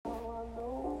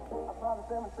smiled at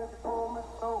them and said she told me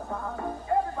so.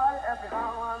 Everybody asked me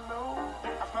how I know.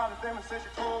 I smiled at them and said she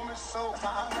told me so.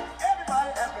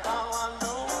 Everybody asked me how I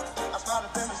know. I smiled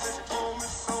at them and said she told me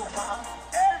so.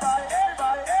 Everybody.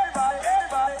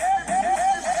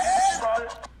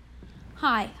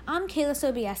 Hi, I'm Kayla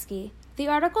Sobieski. The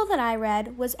article that I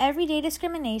read was Everyday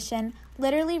Discrimination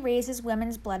Literally Raises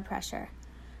Women's Blood Pressure.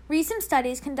 Recent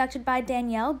studies conducted by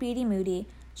Danielle Beatty Moody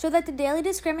show that the daily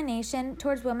discrimination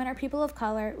towards women or people of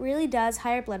color really does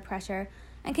higher blood pressure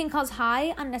and can cause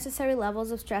high, unnecessary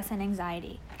levels of stress and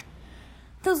anxiety.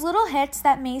 Those little hits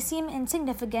that may seem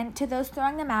insignificant to those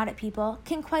throwing them out at people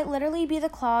can quite literally be the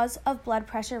cause of blood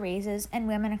pressure raises in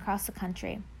women across the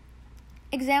country.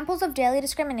 Examples of daily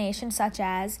discrimination such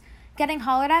as getting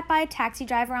hollered at by a taxi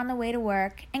driver on the way to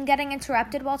work and getting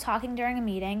interrupted while talking during a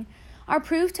meeting are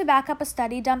proved to back up a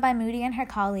study done by Moody and her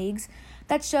colleagues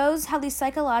that shows how these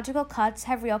psychological cuts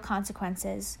have real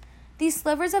consequences. These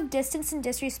slivers of distance and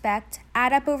disrespect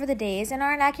add up over the days and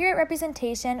are an accurate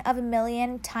representation of a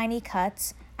million tiny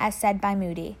cuts, as said by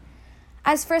Moody.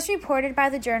 As first reported by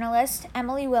the journalist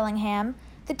Emily Willingham,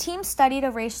 the team studied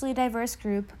a racially diverse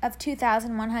group of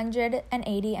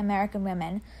 2,180 American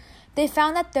women. They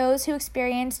found that those who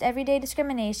experienced everyday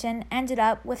discrimination ended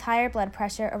up with higher blood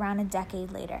pressure around a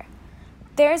decade later.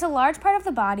 There is a large part of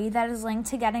the body that is linked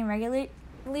to getting regularly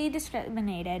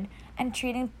discriminated and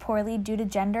treated poorly due to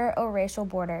gender or racial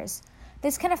borders.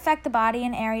 This can affect the body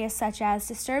in areas such as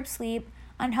disturbed sleep,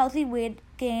 unhealthy weight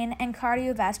gain, and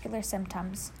cardiovascular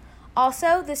symptoms.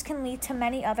 Also, this can lead to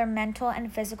many other mental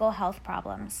and physical health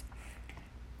problems.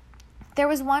 There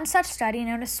was one such study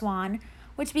known as SWAN,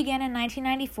 which began in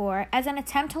 1994 as an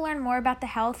attempt to learn more about the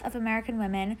health of American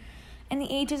women in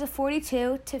the ages of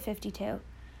 42 to 52.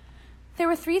 There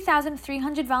were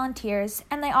 3,300 volunteers,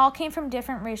 and they all came from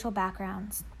different racial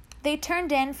backgrounds. They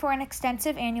turned in for an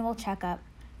extensive annual checkup.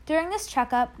 During this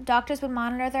checkup, doctors would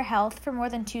monitor their health for more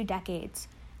than 2 decades.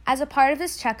 As a part of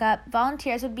this checkup,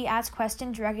 volunteers would be asked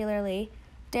questions regularly,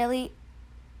 daily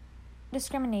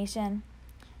discrimination.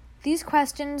 These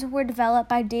questions were developed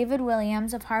by David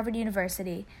Williams of Harvard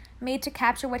University, made to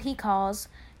capture what he calls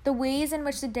the ways in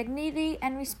which the dignity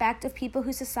and respect of people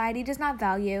whose society does not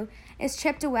value is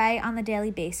chipped away on the daily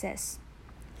basis.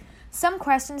 Some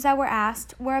questions that were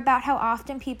asked were about how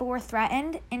often people were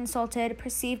threatened, insulted,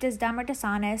 perceived as dumb or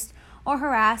dishonest, or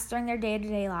harassed during their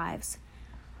day-to-day lives.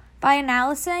 By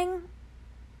analyzing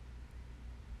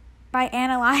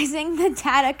the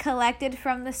data collected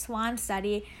from the SWAN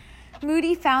study,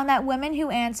 Moody found that women who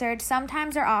answered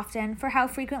sometimes or often for how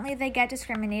frequently they get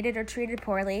discriminated or treated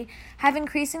poorly have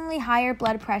increasingly higher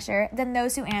blood pressure than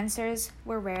those whose answers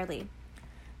were rarely.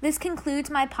 This concludes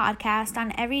my podcast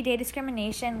on everyday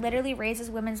discrimination literally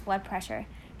raises women's blood pressure.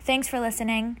 Thanks for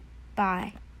listening.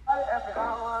 Bye. Everybody asked me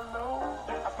how I know.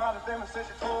 I smiled at them and said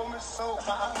she told me so.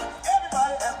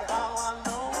 Everybody asked me how